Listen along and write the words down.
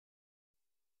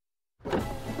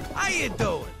you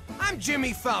doing? I'm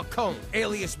Jimmy Falcone,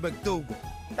 alias McDougal.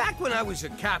 Back when I was a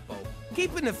capo,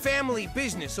 keeping the family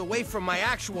business away from my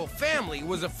actual family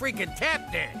was a freaking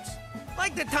tap dance.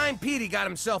 Like the time Petey got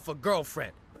himself a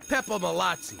girlfriend, Peppa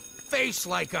Malazzi, face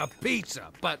like a pizza.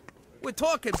 But we're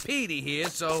talking Petey here,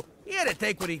 so he had to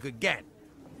take what he could get.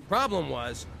 Problem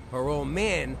was, her old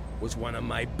man was one of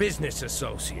my business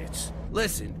associates.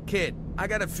 Listen, kid, I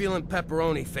got a feeling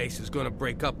Pepperoni Face is gonna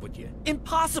break up with you.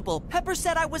 Impossible! Pepper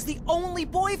said I was the only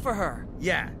boy for her.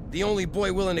 Yeah, the only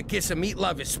boy willing to kiss a meat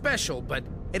love is special, but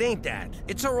it ain't that.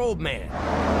 It's her old man.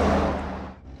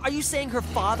 Are you saying her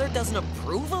father doesn't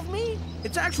approve of me?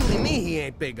 It's actually me he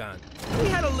ain't big on. We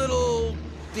had a little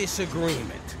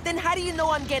disagreement. Then how do you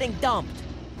know I'm getting dumped?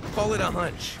 Call it a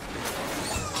hunch.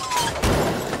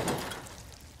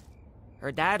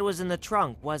 Her dad was in the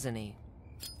trunk, wasn't he?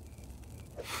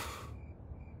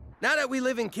 Now that we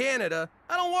live in Canada,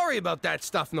 I don't worry about that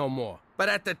stuff no more. But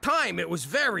at the time, it was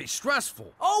very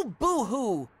stressful. Oh,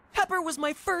 boo-hoo! Pepper was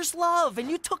my first love,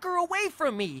 and you took her away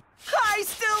from me. I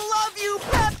still love you,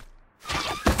 Pep!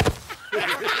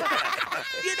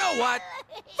 You know what?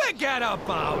 Forget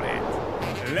about it.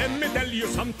 Let me tell you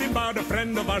something about a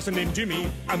friend of ours named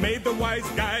Jimmy. I made the wise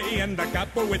guy and the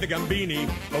capo with the gambini.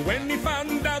 But when he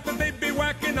found out that they'd be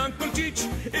whacking Uncle Cheech,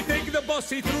 he take the boss,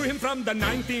 he threw him from the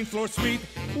 19th floor suite.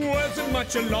 Wasn't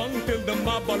much along till the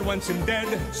mob all wants him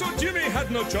dead. So Jimmy had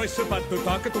no choice but to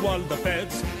talk to all the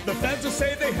feds. The feds will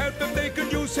say they helped him, they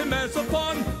could use him as a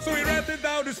pawn. So he ratted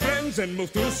out his friends and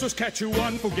moved to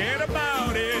Saskatchewan. Forget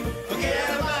about it.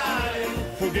 Forget about it.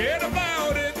 Forget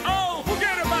about it. Oh,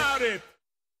 forget about it.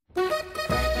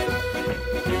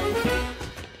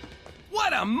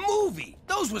 What a movie!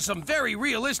 Those were some very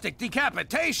realistic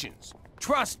decapitations.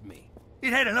 Trust me.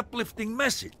 It had an uplifting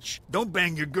message. Don't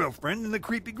bang your girlfriend in the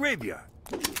creepy graveyard.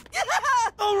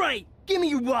 All right, give me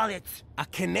your wallet. A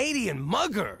Canadian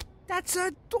mugger? That's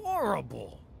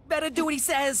adorable. Better do what he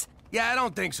says. Yeah, I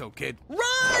don't think so, kid.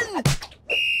 Run!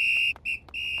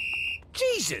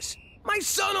 Jesus! My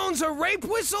son owns a rape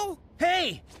whistle?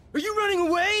 Hey, are you running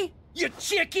away? You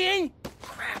chicken!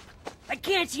 Crap, I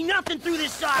can't see nothing through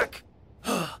this sock.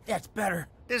 That's better.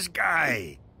 This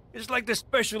guy is like the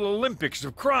Special Olympics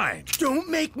of crime. Don't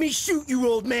make me shoot you,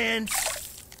 old man.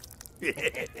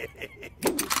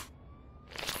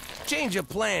 Change of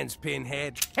plans,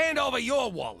 Pinhead. Hand over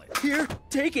your wallet. Here,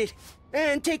 take it.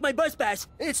 And take my bus pass.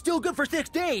 It's still good for 6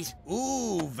 days.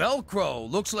 Ooh, Velcro.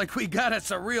 Looks like we got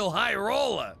us a real high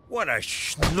roller. What a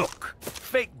schnook.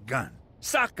 Fake gun.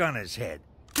 Sock on his head.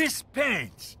 Piss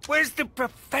pants. Where's the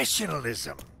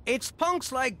professionalism? It's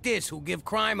punks like this who give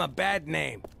crime a bad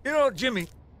name. You know, Jimmy,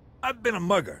 I've been a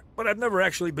mugger, but I've never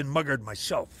actually been muggered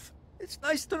myself. It's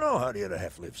nice to know how the other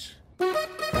half lives. That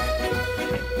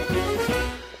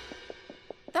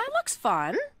looks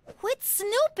fun. Quit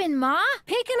snooping, Ma.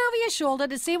 Peeking over your shoulder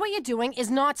to see what you're doing is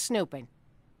not snooping.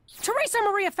 Teresa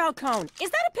Maria Falcone, is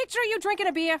that a picture of you drinking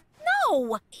a beer?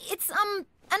 No, it's, an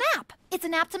app. It's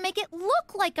an app to make it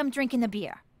look like I'm drinking the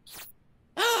beer.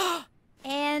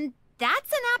 And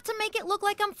that's an app to make it look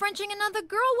like I'm Frenching another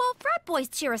girl while frat boys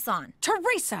cheer us on.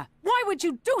 Teresa, why would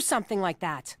you do something like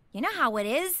that? You know how it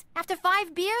is. After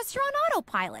 5 beers, you're on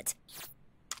autopilot.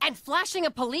 And flashing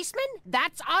a policeman?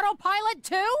 That's autopilot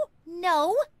too?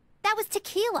 No, that was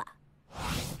tequila.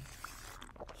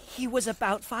 He was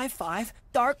about 5'5",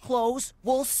 dark clothes,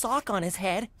 wool sock on his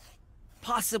head.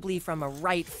 Possibly from a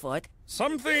right foot.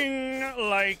 Something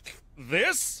like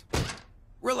this?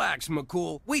 Relax,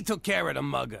 McCool. We took care of the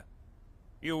mugger.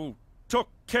 You took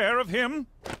care of him?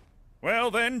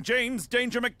 Well then, James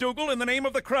Danger McDougal, in the name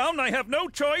of the Crown, I have no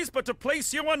choice but to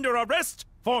place you under arrest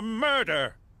for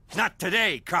murder. Not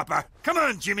today, copper. Come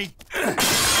on, Jimmy.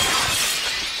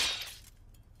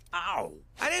 Ow.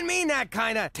 I didn't mean that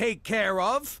kind of take care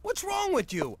of. What's wrong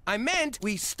with you? I meant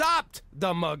we stopped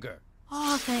the mugger.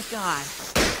 Oh, thank God.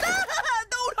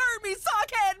 Don't hurt me,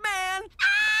 sockhead man!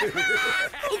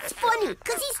 It's funny,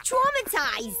 because he's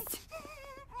traumatized.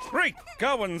 Great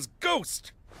Gowan's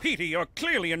ghost! Petey, you're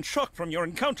clearly in shock from your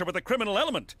encounter with a criminal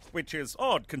element, which is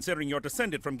odd considering you're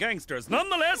descended from gangsters.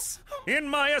 Nonetheless, in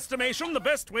my estimation, the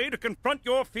best way to confront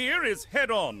your fear is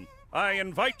head-on. I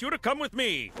invite you to come with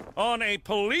me on a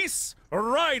police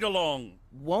ride-along.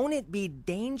 Won't it be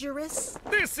dangerous?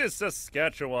 This is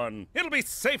Saskatchewan. It'll be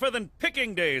safer than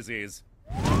picking daisies.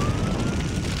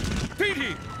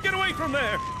 Petey, get away from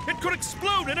there! It could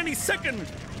explode at any second!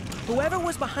 Whoever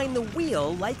was behind the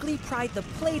wheel likely pried the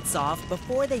plates off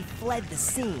before they fled the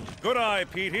scene. Good eye,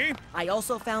 Petey. I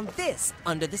also found this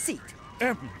under the seat.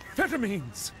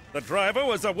 Amphetamines. The driver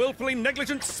was a willfully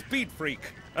negligent speed freak.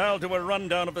 I'll do a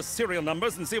rundown of the serial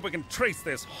numbers and see if we can trace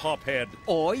this hophead.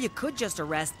 Or you could just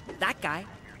arrest that guy.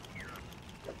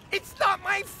 It's not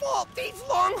my fault. These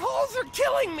long hauls are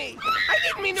killing me. I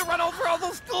didn't mean to run over all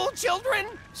those school children.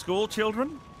 School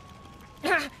children?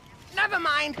 Never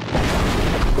mind.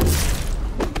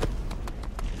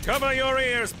 Cover your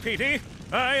ears, Petey.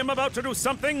 I am about to do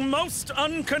something most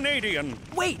un-Canadian.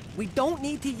 Wait, we don't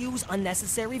need to use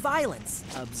unnecessary violence.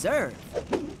 Observe.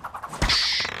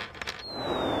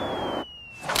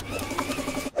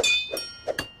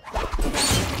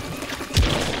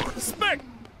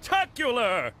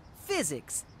 Spectacular!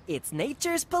 Physics. It's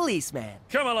nature's policeman.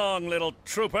 Come along, little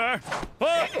trooper.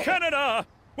 For Canada,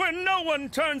 where no one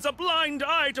turns a blind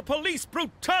eye to police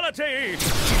brutality!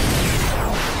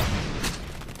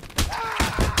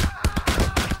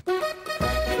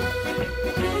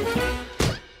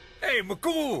 Hey,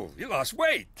 McCool, you lost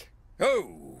weight.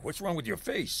 Oh, what's wrong with your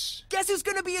face? Guess who's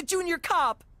gonna be a junior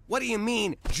cop? What do you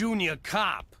mean, junior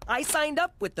cop? I signed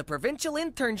up with the provincial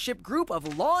internship group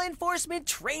of law enforcement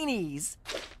trainees.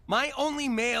 My only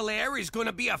male heir is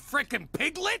gonna be a frickin'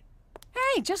 piglet?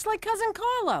 Hey, just like Cousin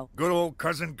Carlo. Good old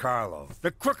Cousin Carlo.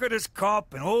 The crookedest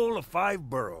cop in all the 5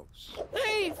 boroughs.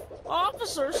 Hey,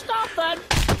 officer, stop that!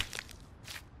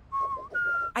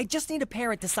 I just need a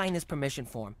parent to sign this permission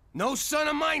form. No son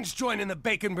of mine's joining the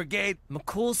Bacon Brigade.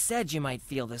 McCool said you might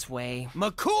feel this way.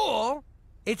 McCool?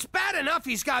 It's bad enough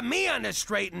he's got me on the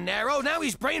straight and narrow. Now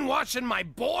he's brainwashing my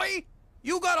boy?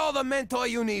 You got all the mentor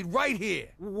you need right here.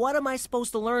 What am I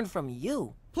supposed to learn from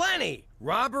you? Plenty.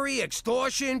 Robbery,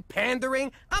 extortion,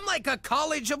 pandering. I'm like a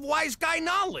college of wise guy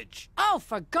knowledge. Oh,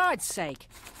 for God's sake.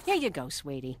 Here you go,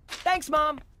 sweetie. Thanks,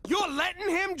 Mom. You're letting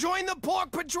him join the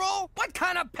Pork Patrol? What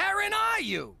kind of parent are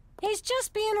you? He's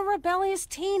just being a rebellious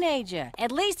teenager.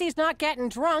 At least he's not getting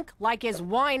drunk like his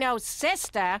wino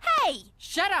sister. Hey!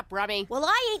 Shut up, Rummy. Well,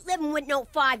 I ain't living with no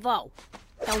 5-0.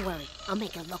 Don't worry, I'll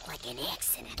make it look like an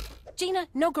accident. Gina,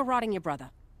 no garroting your brother.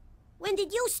 When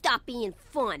did you stop being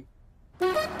fun? I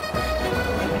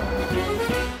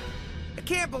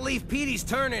can't believe Petey's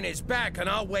turning his back on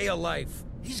our way of life.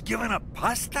 He's giving up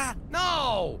pasta?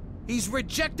 No! He's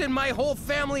rejecting my whole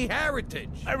family heritage.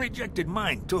 I rejected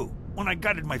mine, too, when I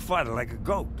gutted my father like a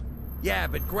goat. Yeah,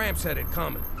 but Gramps had it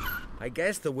coming. I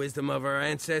guess the wisdom of our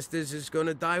ancestors is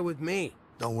gonna die with me.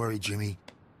 Don't worry, Jimmy.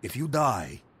 If you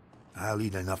die, I'll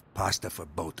eat enough pasta for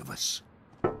both of us.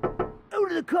 Out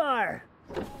of the car!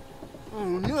 Oh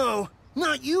no,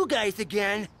 not you guys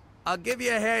again. I'll give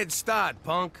you a head start,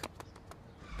 punk.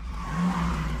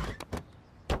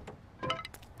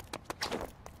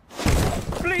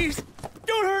 Please,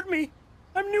 don't hurt me.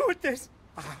 I'm new at this.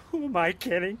 Who am I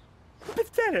kidding? I'm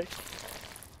pathetic.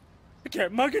 I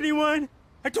can't mug anyone.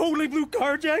 I totally blew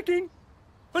carjacking.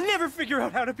 I'll never figure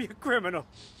out how to be a criminal.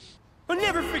 I'll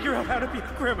never figure out how to be a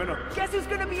criminal. Guess who's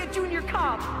gonna be a junior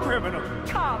cop? Criminal.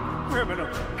 Cop. Criminal.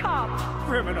 Cop.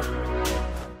 Criminal.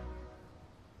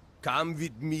 Come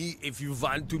with me if you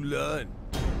want to learn.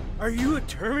 Are you a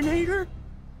Terminator?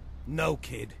 No,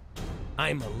 kid.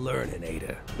 I'm a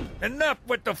learninator. Enough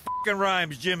with the f***ing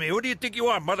rhymes, Jimmy. Who do you think you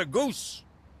are, Mother Goose?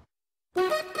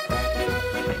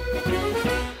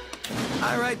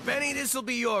 All right, Benny, this'll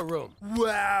be your room.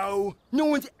 Wow, no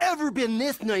one's ever been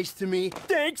this nice to me.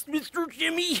 Thanks, Mr.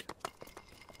 Jimmy.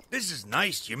 This is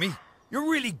nice, Jimmy. You're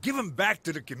really giving back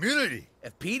to the community.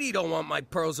 If Petey don't want my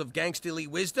pearls of gangsterly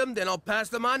wisdom, then I'll pass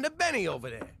them on to Benny over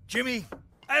there. Jimmy,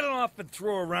 I don't often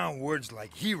throw around words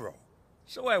like hero,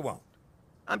 so I won't.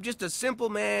 I'm just a simple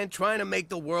man trying to make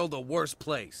the world a worse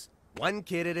place. One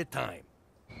kid at a time.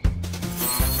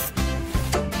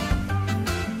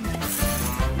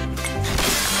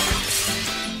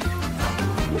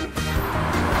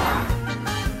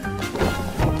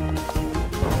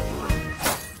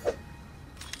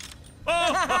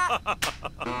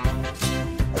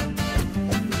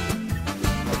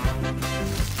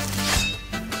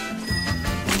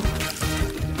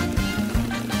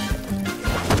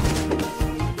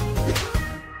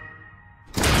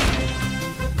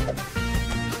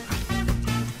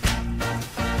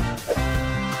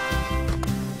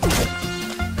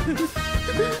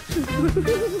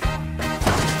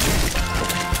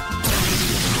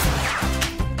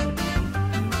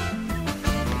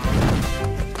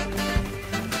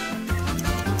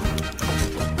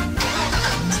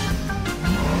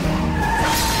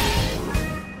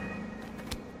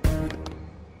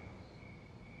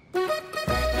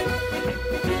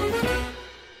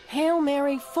 Hail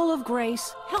Mary, full of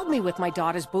grace, help me with my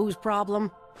daughter's booze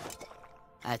problem.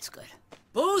 That's good.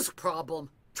 Booze problem?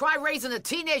 Try raising a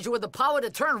teenager with the power to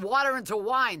turn water into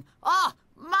wine. Ah,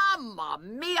 Mamma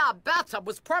mia, bathtub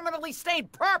was permanently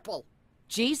stained purple.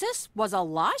 Jesus was a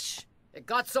lush? It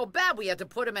got so bad we had to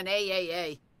put him in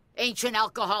AAA. Ancient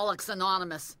Alcoholics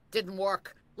Anonymous. Didn't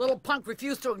work. Little punk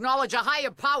refused to acknowledge a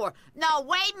higher power. No,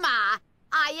 wait, Ma.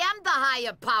 I am the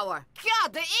higher power.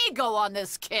 God, the ego on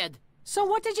this kid. So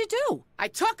what did you do? I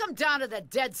took him down to the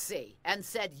Dead Sea and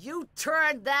said, you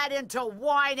turn that into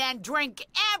wine and drink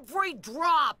every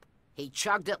drop. He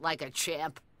chugged it like a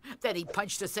champ. Then he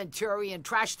punched a centurion,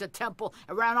 trashed the temple,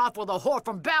 and ran off with a whore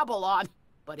from Babylon.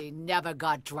 But he never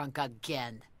got drunk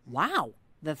again. Wow.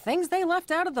 The things they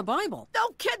left out of the Bible. No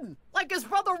kidding. Like his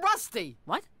brother Rusty.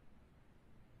 What?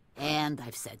 And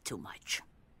I've said too much.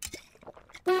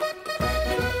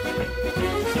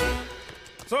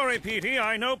 Sorry, Petey,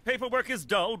 I know paperwork is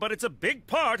dull, but it's a big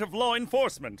part of law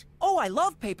enforcement. Oh, I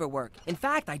love paperwork. In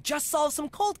fact, I just solved some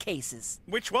cold cases.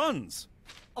 Which ones?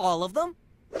 All of them.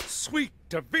 Sweet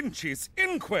Da Vinci's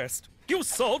inquest! You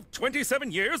solved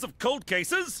 27 years of cold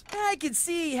cases? I can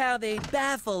see how they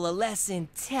baffle a less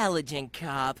intelligent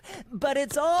cop, but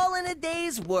it's all in a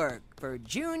day's work for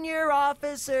Junior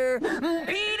Officer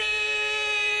Petey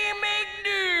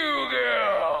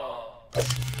McDougal.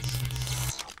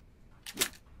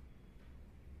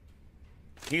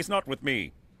 He's not with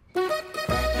me.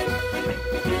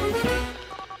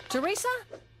 Teresa,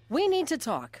 we need to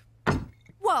talk.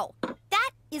 Whoa,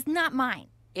 that is not mine.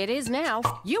 It is now.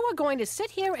 You are going to sit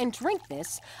here and drink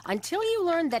this until you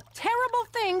learn the terrible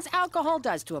things alcohol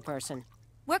does to a person.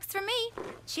 Works for me.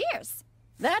 Cheers.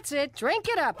 That's it. Drink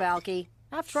it up, Alky.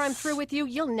 After I'm through with you,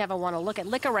 you'll never want to look at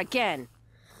liquor again.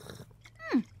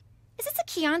 Is this a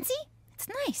Chianti? It's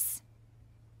nice.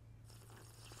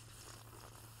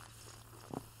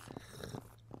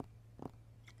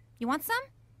 You want some?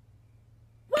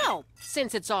 Well,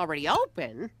 since it's already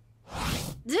open...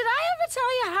 Did I ever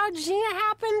tell you how Gina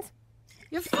happened?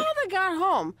 Your father got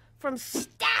home from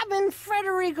stabbing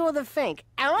Federico the Fink.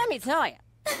 And let me tell you,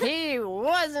 he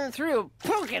wasn't through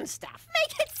poking stuff.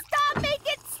 Make it stop! Make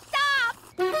it stop!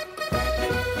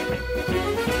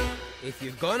 If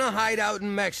you're gonna hide out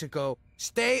in Mexico,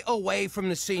 stay away from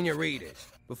the senoritas.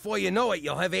 Before you know it,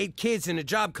 you'll have 8 kids and a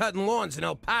job cutting lawns in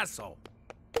El Paso.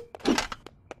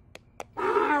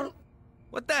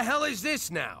 What the hell is this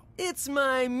now? It's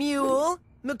my mule.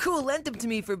 McCool lent him to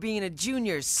me for being a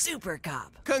junior super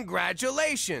cop.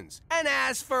 Congratulations! An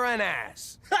ass for an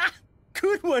ass. Ha!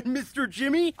 Good one, Mr.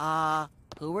 Jimmy.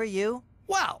 Who are you?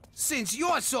 Well, since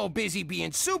you're so busy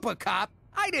being super cop,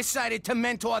 I decided to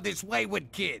mentor this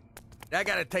wayward kid. I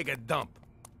gotta take a dump.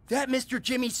 That Mr.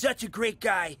 Jimmy's such a great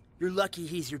guy. You're lucky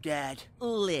he's your dad.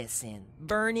 Listen,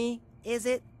 Bernie, is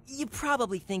it? You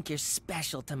probably think you're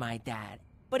special to my dad,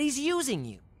 but he's using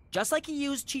you. Just like he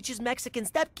used Cheech's Mexican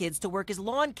stepkids to work his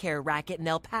lawn care racket in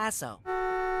El Paso.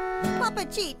 Papa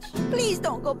Cheech, please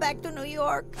don't go back to New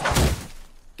York.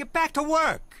 Get back to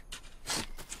work.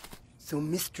 So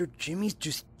Mr. Jimmy's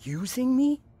just using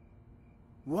me?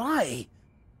 Why?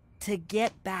 To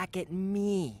get back at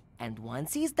me. And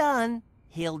once he's done,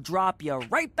 he'll drop you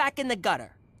right back in the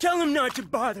gutter. Tell him not to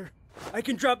bother. I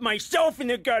can drop myself in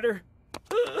the gutter.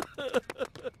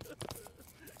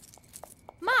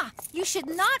 Ma, you should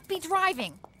not be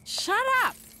driving. Shut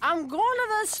up! I'm going to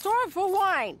the store for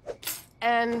wine.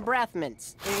 And breath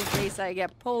mints, in case I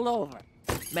get pulled over.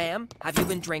 Ma'am, have you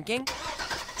been drinking?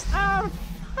 I'm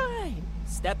fine.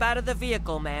 Step out of the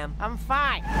vehicle, ma'am. I'm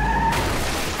fine.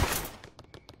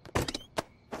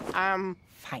 I'm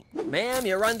fine. Ma'am,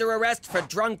 you're under arrest for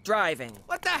drunk driving.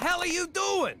 What the hell are you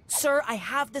doing? Sir, I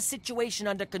have the situation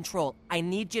under control. I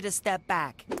need you to step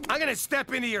back. I'm gonna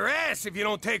step into your ass if you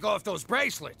don't take off those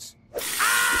bracelets.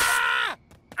 Ah!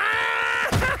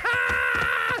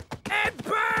 Ah! It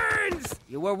burns!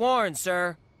 You were warned,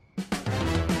 sir.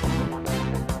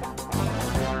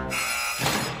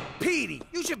 Petey,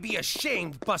 you should be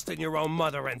ashamed busting your own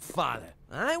mother and father.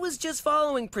 I was just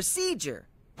following procedure.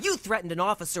 You threatened an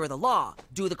officer of the law.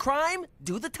 Do the crime,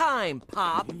 do the time,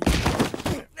 Pop.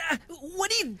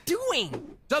 What are you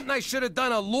doing? Something I should have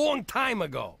done a long time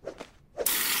ago.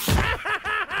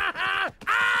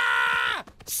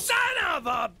 Son of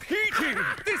a... Petey,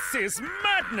 this is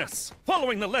madness!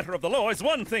 Following the letter of the law is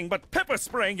one thing, but pepper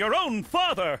spraying your own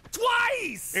father...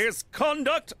 Twice! ...is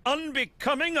conduct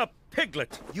unbecoming a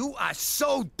piglet. You are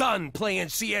so done playing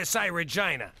CSI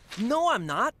Regina. No, I'm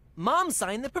not. Mom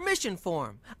signed the permission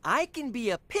form. I can be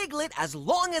a piglet as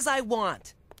long as I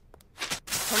want.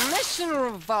 Permission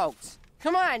revoked.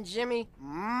 Come on, Jimmy.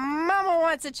 Mama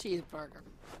wants a cheeseburger.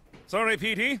 Sorry,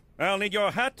 Petey. I'll need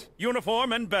your hat,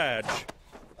 uniform, and badge.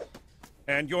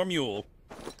 And your mule.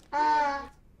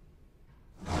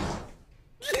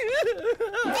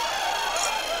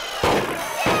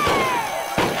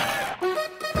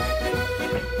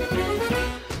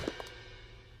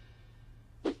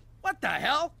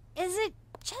 is it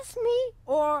just me,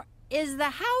 or is the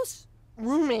house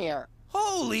roomier?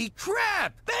 Holy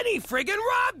crap! Benny friggin'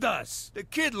 robbed us! The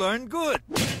kid learned good.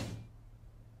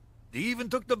 They even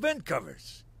took the vent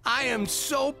covers. I am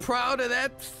so proud of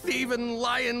that thieving,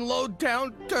 lying,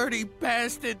 low-down, dirty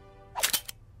bastard.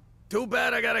 Too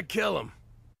bad I gotta kill him.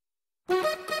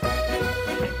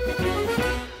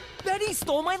 Benny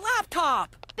stole my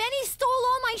laptop! Benny stole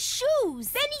all my shoes.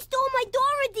 Benny stole my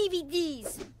Dora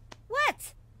DVDs.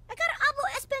 What? I gotta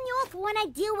hablo Espanol for when I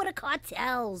deal with the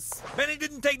cartels. Benny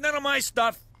didn't take none of my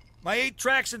stuff. My 8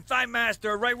 tracks and Thigh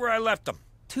Master are right where I left them.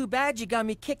 Too bad you got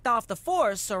me kicked off the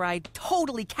force, or I'd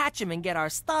totally catch him and get our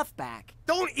stuff back.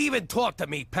 Don't even talk to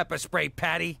me, Pepper Spray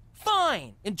Patty.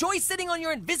 Fine. Enjoy sitting on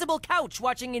your invisible couch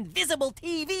watching invisible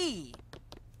TV.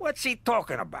 What's he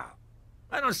talking about?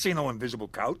 I don't see no invisible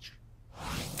couch.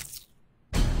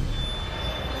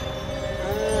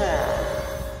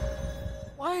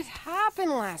 What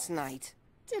happened last night?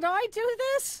 Did I do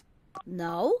this?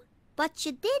 No, but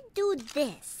you did do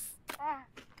this.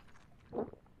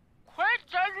 Quit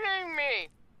judging me!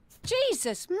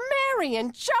 Jesus, Mary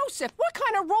and Joseph, what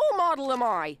kind of role model am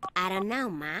I? I don't know,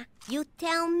 Ma. You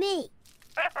tell me.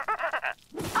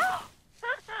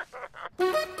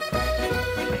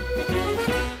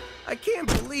 I can't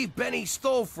believe Benny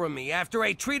stole from me after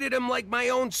I treated him like my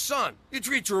own son. You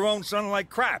treat your own son like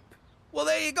crap. Well,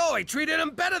 there you go. I treated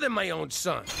him better than my own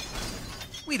son.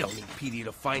 We don't need Petey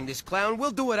to find this clown.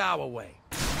 We'll do it our way.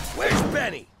 Where's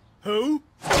Benny? Who?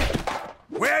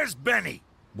 Where's Benny?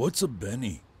 What's a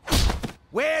Benny?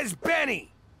 Where's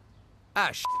Benny?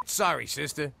 Ah, sorry,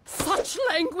 sister. Such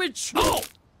language! Oh!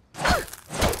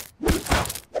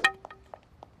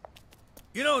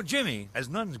 You know, Jimmy, as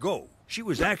nuns go, she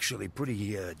was actually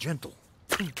pretty, gentle.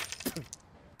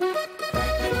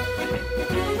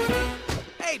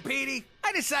 Hey, Petey.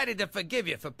 I decided to forgive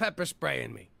you for pepper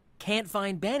spraying me. Can't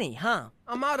find Benny, huh?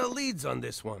 I'm out of leads on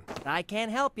this one. But I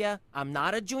can't help you. I'm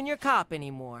not a junior cop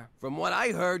anymore. From what I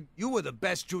heard, you were the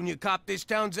best junior cop this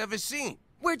town's ever seen.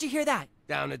 Where'd you hear that?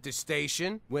 Down at the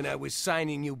station, when I was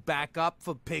signing you back up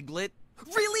for Piglet.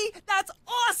 Really? That's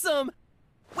awesome!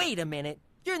 Wait a minute.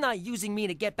 You're not using me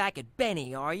to get back at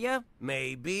Benny, are you?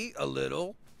 Maybe a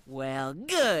little. Well,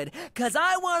 good, 'cause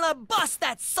I wanna bust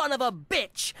that son of a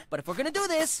bitch! But if we're gonna do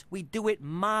this, we do it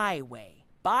my way.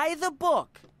 By the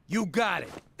book. You got it.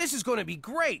 This is gonna be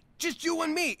great. Just you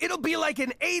and me. It'll be like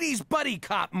an 80s buddy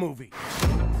cop movie.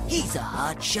 He's a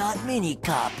hotshot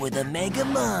mini-cop with a mega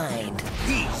mind.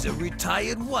 He's a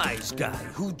retired wise guy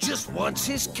who just wants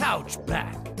his couch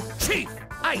back. Chief,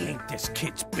 I ain't this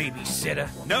kid's babysitter.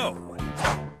 No.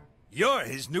 You're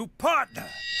his new partner.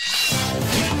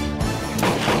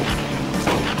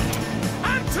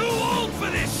 I'm too old for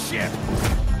this shit.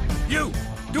 You,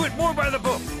 do it more by the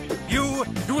book. You,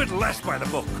 do it less by the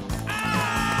book.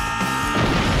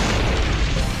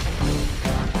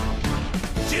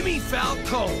 Jimmy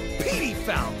Falcone, Petey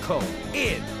Falcone,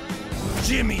 in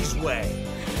Jimmy's Way.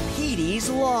 Petey's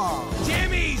Law.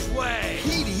 Jimmy's Way.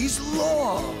 Petey's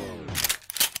Law.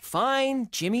 Fine,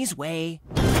 Jimmy's Way.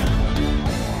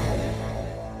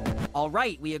 All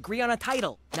right, we agree on a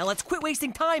title. Now let's quit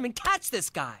wasting time and catch this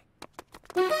guy.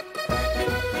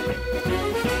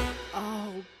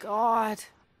 Oh, God.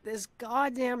 This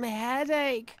goddamn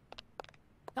headache.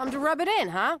 Time to rub it in,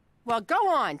 huh? Well, go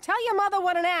on. Tell your mother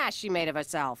what an ass she made of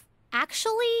herself.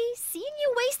 Actually, seeing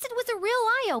you wasted was a real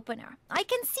eye-opener. I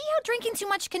can see how drinking too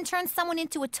much can turn someone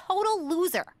into a total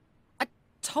loser. A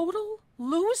total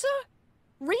loser?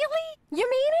 Really? You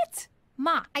mean it?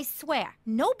 Ma, I swear,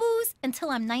 no booze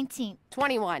until I'm 19.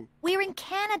 21. We're in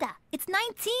Canada. It's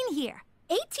 19 here.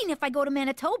 18 if I go to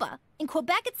Manitoba. In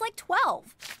Quebec, it's like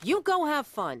 12. You go have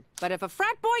fun. But if a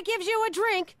frat boy gives you a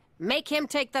drink, make him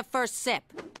take the first sip.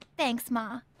 Thanks,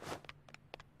 Ma.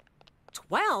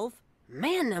 12?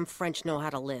 Man, them French know how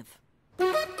to live.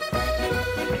 I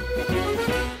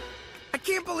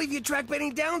can't believe you tracked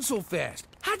Benny down so fast.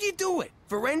 How'd you do it?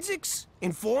 Forensics?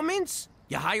 Informants?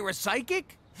 You hire a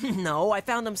psychic? No, I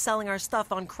found him selling our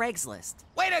stuff on Craigslist.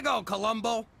 Way to go,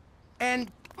 Columbo.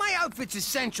 And my outfit's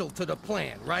essential to the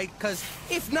plan, right? Because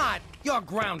if not, you're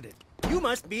grounded. You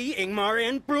must be Ingmar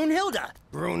and Brunhilde.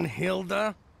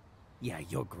 Brunhilde? Yeah,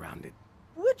 you're grounded.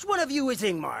 Which one of you is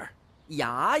Ingmar?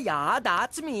 Yeah,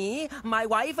 that's me. My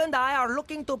wife and I are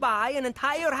looking to buy an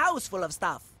entire house full of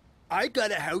stuff. I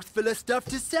got a house full of stuff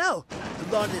to sell.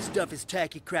 A lot of this stuff is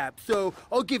tacky crap, so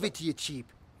I'll give it to you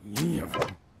cheap. Yeah.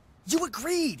 You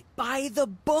agreed. Buy the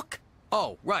book.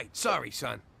 Oh, right. Sorry,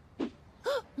 son.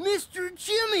 Mr.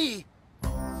 Jimmy!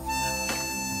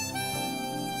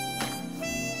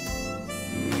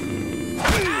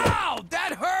 Ow!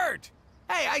 That hurt!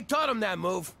 Hey, Hey, I taught him that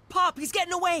move. Pop, he's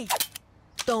getting away.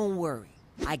 Don't worry,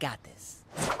 I got this.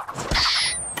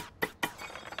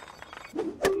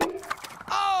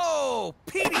 Oh,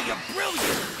 Petey, you're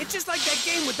brilliant. It's just like that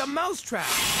game with the mousetrap.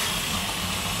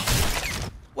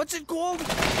 What's it called?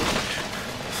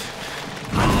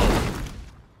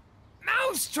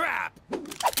 Mousetrap!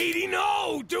 Petey,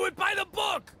 no! Do it by the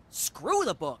book! Screw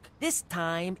the book. This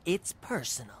time, it's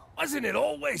personal. Wasn't it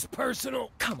always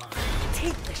personal? Come on,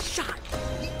 take the shot.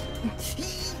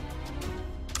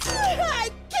 I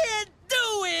can't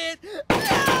do it!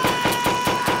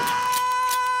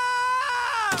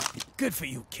 Good for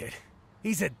you, kid.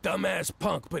 He's a dumbass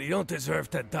punk, but he don't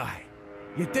deserve to die.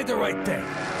 You did the right thing.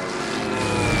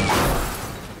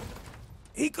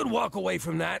 He could walk away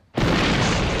from that.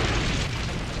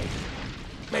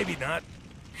 Maybe not.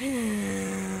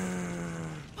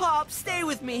 Pop, stay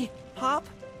with me. Pop,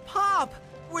 Pop,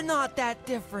 we're not that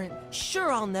different. Sure,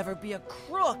 I'll never be a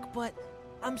crook, but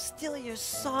I'm still your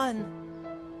son.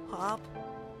 Pop,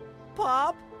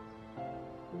 Pop,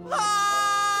 Pop!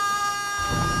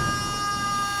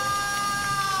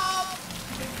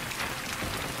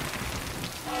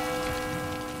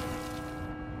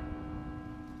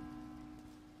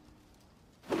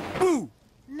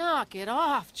 Knock it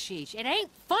off, Cheech. It ain't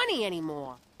funny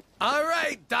anymore. All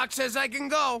right, Doc says I can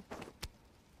go.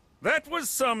 That was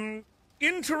some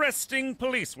interesting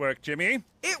police work, Jimmy.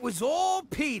 It was all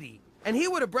Petey, and he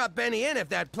would have brought Benny in if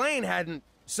that plane hadn't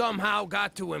somehow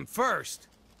got to him first.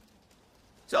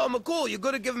 So, McCool, you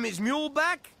gonna give him his mule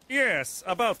back? Yes,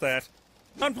 about that.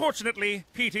 Unfortunately,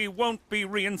 Petey won't be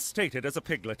reinstated as a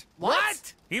piglet.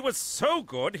 What? He was so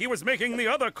good, he was making the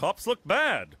other cops look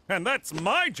bad. And that's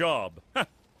my job.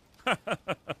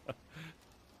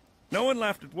 No one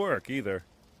laughed at work, either.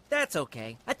 That's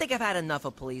okay. I think I've had enough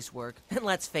of police work. And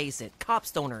let's face it,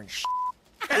 cops don't earn shit.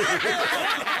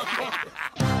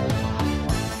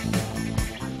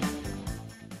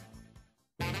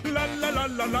 La la la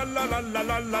la la la la la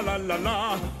la la la la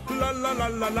la. La la la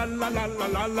la la la la la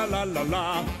la la la la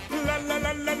la. La la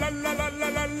la la la la la la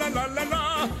la la la la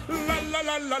la. La la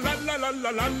la la la la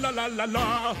la la la la la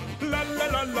la. La la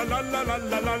la la la la la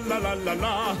la la la la la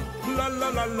la. La la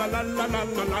la la la la la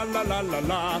la la la la la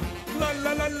la. La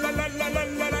la la la la la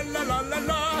la la la la la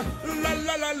la. La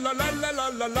la la la la la la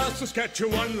la la.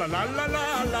 Saskatchewan, la la la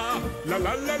la la. La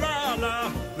la la la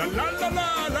la. La la la la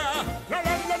la. La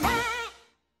la la la.